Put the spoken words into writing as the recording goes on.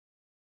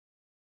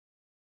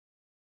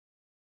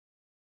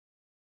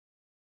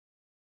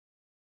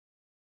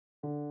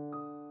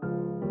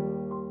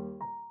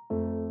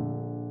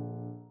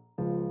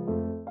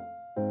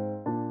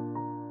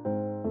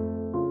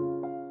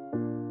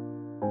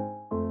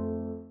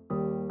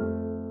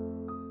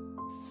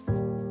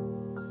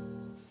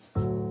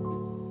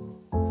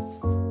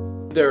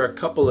There are a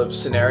couple of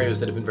scenarios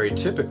that have been very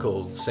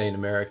typical, say in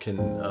American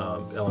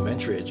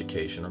elementary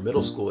education or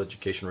middle school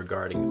education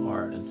regarding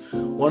art.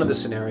 And one of the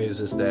scenarios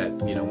is that,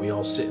 we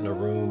all sit in a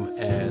room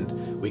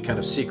and we kind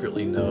of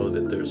secretly know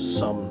that there's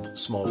some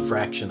small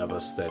fraction of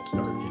us that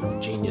are,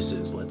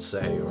 geniuses, let's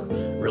say, or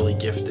really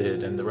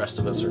gifted, and the rest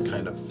of us are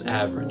kind of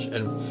average.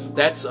 And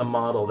that's a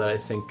model that I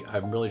think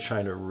I'm really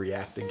trying to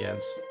react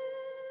against.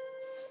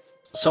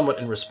 Somewhat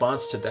in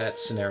response to that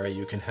scenario,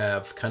 you can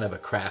have kind of a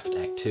craft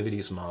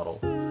activities model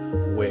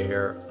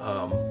where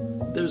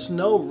there's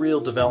no real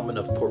development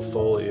of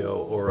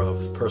portfolio or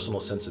of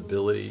personal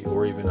sensibility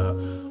or even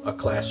a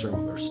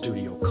classroom or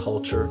studio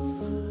culture.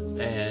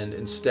 And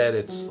instead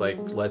it's like,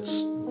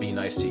 let's be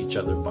nice to each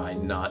other by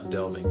not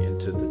delving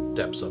into the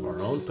depths of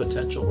our own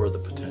potential or the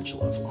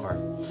potential of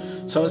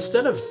art. So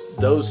instead of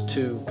those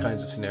two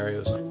kinds of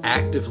scenarios,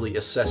 actively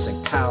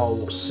assessing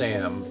how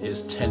Sam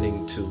is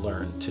tending to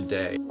learn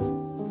today.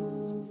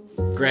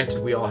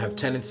 Granted, we all have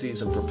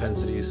tendencies and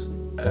propensities,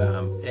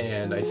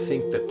 and I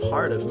think that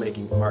part of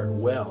making art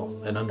well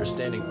and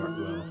understanding art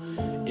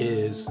well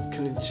is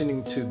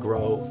continuing to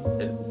grow,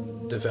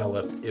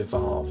 develop,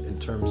 evolve in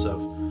terms of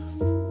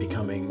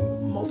becoming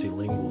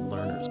multilingual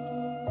learners.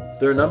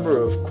 There are a number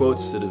of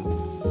quotes that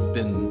have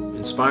been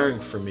inspiring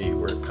for me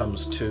where it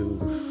comes to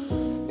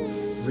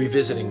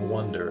revisiting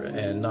wonder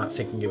and not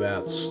thinking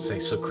about, say,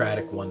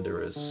 Socratic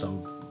wonder as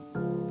some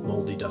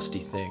moldy, dusty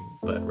thing,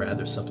 but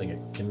rather something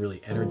that can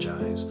really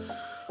energize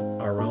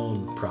our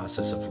own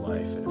process of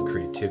life and of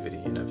creativity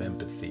and of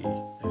empathy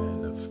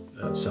and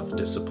of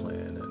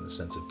self-discipline and a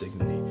sense of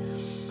dignity.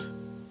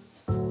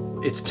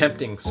 It's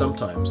tempting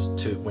sometimes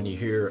to, when you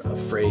hear a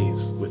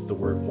phrase with the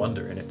word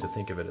wonder in it, to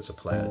think of it as a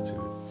platitude.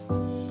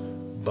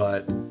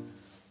 But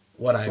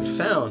what I've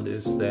found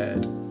is that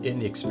in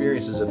the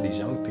experiences of these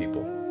young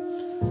people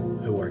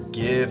who are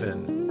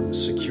given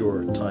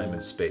secure time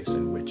and space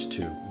in which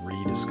to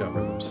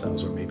rediscover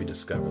themselves, or maybe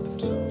discover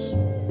themselves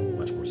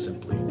much more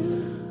simply,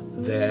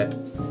 that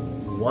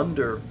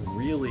wonder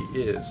really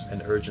is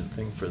an urgent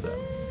thing for them,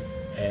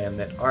 and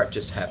that art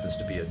just happens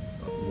to be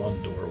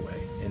one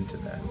doorway into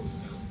that.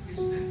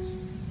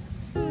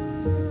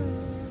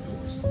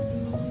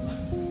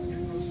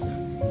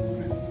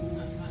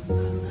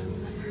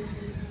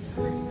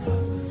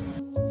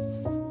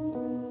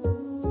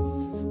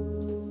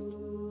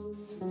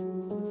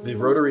 The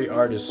Rotary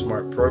Art is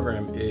Smart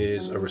program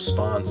is a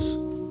response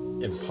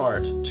in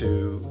part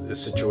to the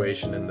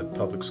situation in the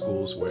public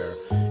schools where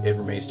it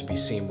remains to be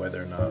seen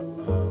whether or not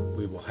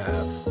we will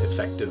have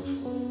effective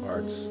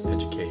arts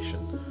education.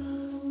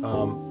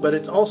 But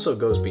it also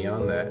goes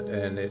beyond that,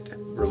 and it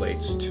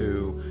relates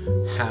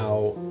to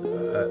how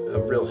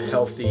a real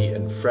healthy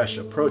and fresh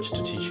approach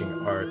to teaching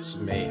arts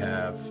may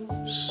have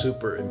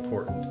super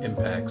important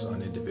impacts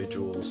on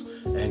individuals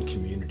and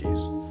communities.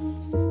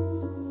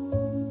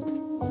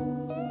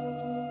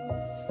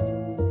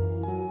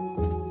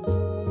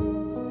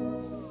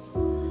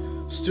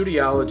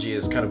 Studiology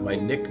is kind of my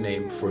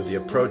nickname for the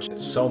approach.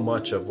 So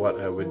much of what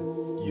I would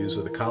use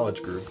with a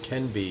college group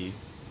can be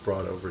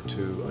brought over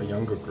to a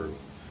younger group.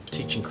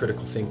 Teaching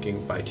critical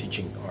thinking by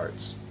teaching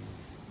arts.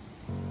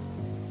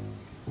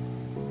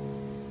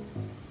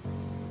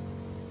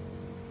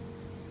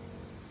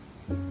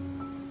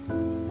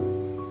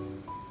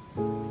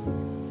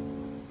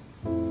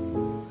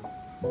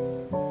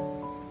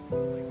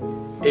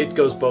 It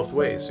goes both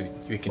ways.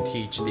 We can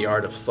teach the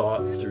art of thought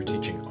through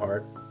teaching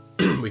art.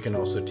 We can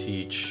also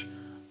teach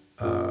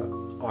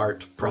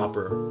art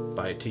proper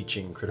by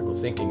teaching critical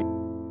thinking.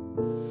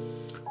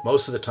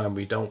 Most of the time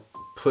we don't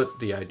put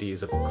the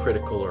ideas of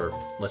critical or,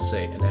 let's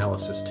say,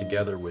 analysis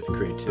together with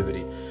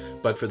creativity.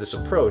 But for this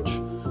approach,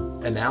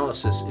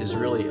 analysis is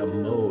really a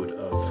mode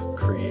of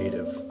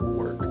creative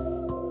work.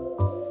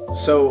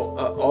 So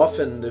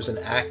often there's an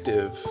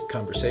active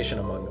conversation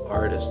among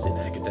artists in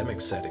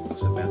academic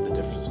settings about the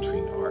difference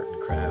between art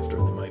and craft, or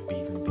there might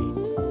even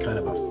be kind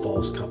of a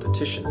false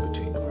competition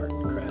between art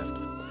and craft.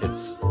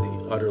 It's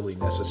the utterly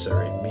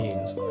necessary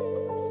means.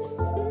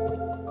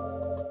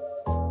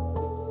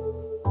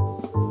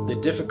 The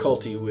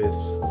difficulty with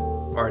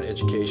art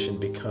education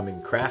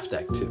becoming craft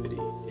activity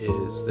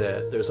is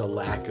that there's a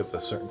lack of a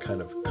certain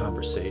kind of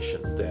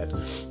conversation that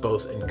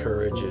both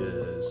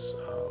encourages,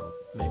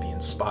 maybe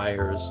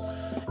inspires,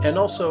 and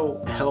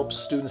also helps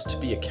students to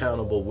be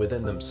accountable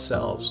within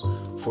themselves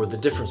for the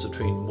difference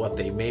between what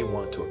they may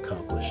want to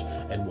accomplish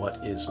and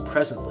what is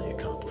presently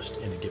accomplished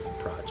in a given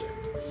project.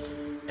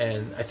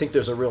 And I think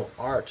there's a real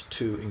art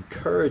to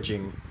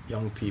encouraging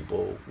young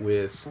people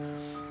with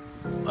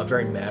a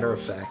very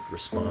matter-of-fact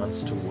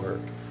response to work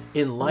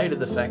in light of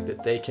the fact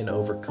that they can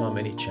overcome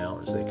any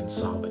challenge, they can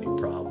solve any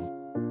problem.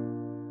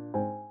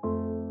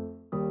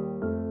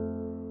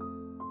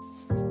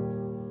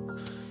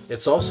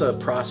 It's also a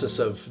process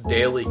of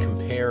daily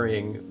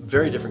comparing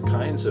very different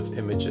kinds of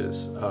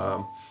images,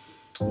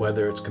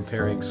 whether it's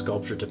comparing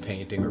sculpture to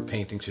painting or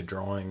painting to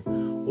drawing,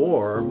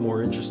 or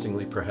more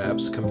interestingly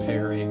perhaps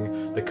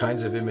comparing the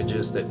kinds of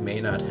images that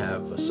may not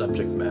have a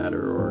subject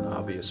matter or an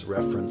obvious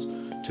reference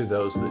to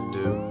those that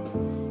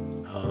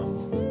do.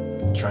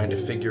 trying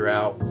to figure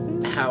out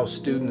how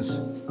students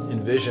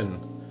envision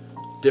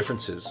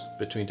differences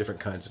between different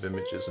kinds of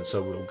images. And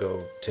so we'll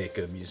go take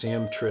a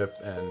museum trip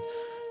and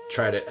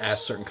try to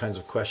ask certain kinds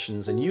of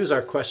questions and use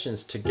our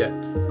questions to get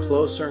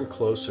closer and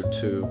closer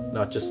to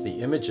not just the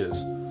images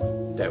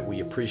that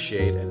we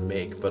appreciate and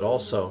make, but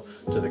also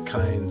to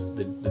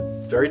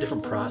the very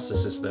different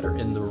processes that are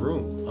in the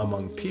room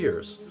among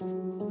peers.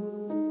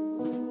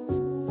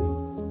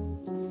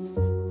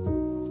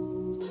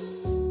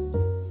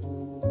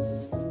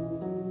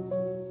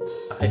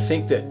 I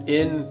think that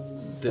in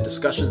the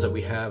discussions that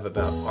we have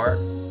about art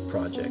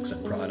projects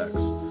and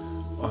products,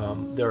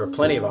 there are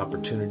plenty of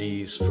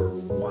opportunities for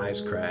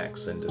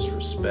wisecracks and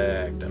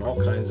disrespect and all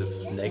kinds of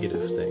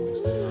negative things.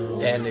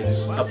 And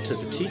it's up to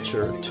the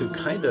teacher to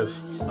kind of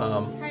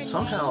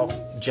somehow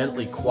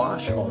gently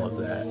quash all of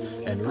that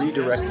and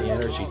redirect the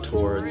energy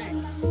towards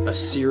a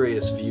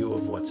serious view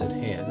of what's at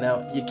hand.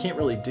 Now, you can't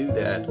really do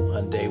that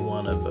on day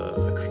one of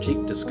a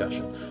critique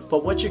discussion,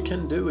 but what you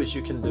can do is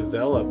you can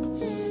develop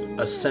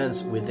a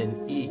sense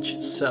within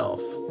each self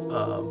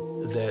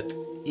that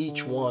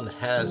each one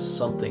has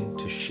something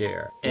to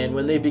share. And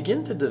when they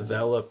begin to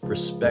develop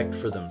respect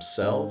for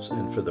themselves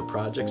and for the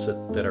projects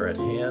that are at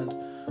hand,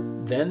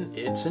 then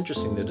it's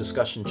interesting, the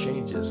discussion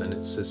changes, and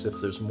it's as if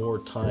there's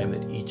more time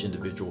that each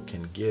individual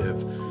can give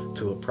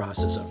to a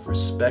process of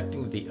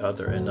respecting the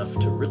other enough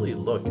to really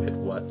look at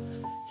what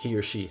he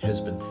or she has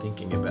been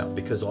thinking about,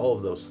 because all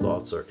of those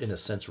thoughts are in a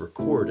sense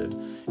recorded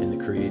in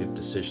the creative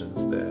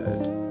decisions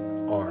that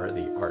are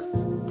the art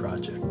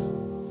project.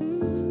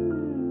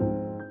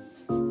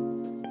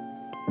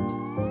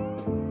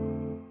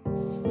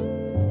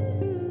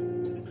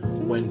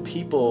 When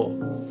people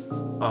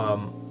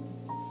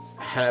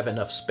have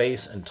enough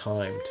space and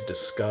time to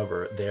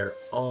discover their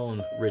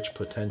own rich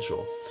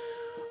potential,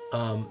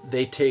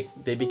 they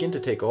begin to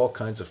take all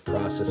kinds of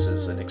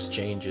processes and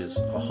exchanges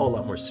a whole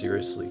lot more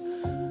seriously.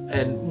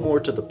 And more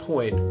to the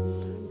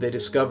point, they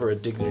discover a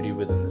dignity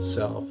within the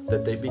self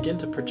that they begin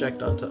to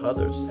project onto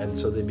others, and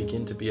so they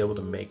begin to be able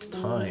to make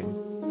time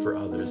for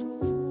others.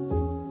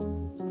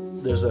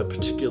 There's a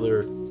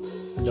particular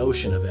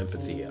notion of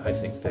empathy, I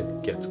think,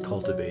 that gets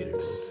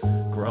cultivated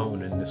and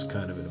grown in this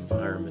kind of an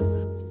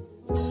environment.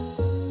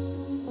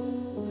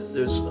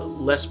 There's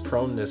less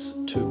proneness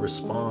to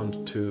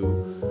respond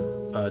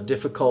to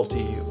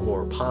difficulty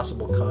or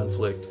possible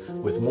conflict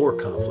with more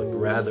conflict.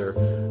 Rather,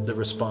 the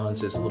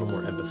response is a little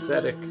more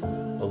empathetic,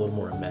 a little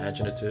more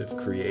imaginative,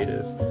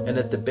 creative, and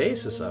at the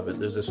basis of it,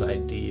 there's this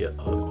idea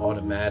of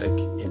automatic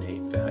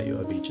innate value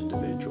of each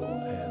individual,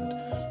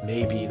 and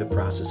maybe the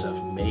process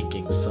of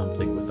making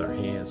something with our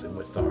hands and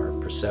with our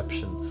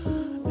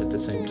perception at the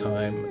same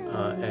time,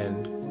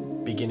 and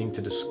beginning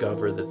to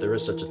discover that there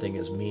is such a thing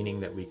as meaning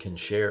that we can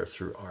share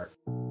through art.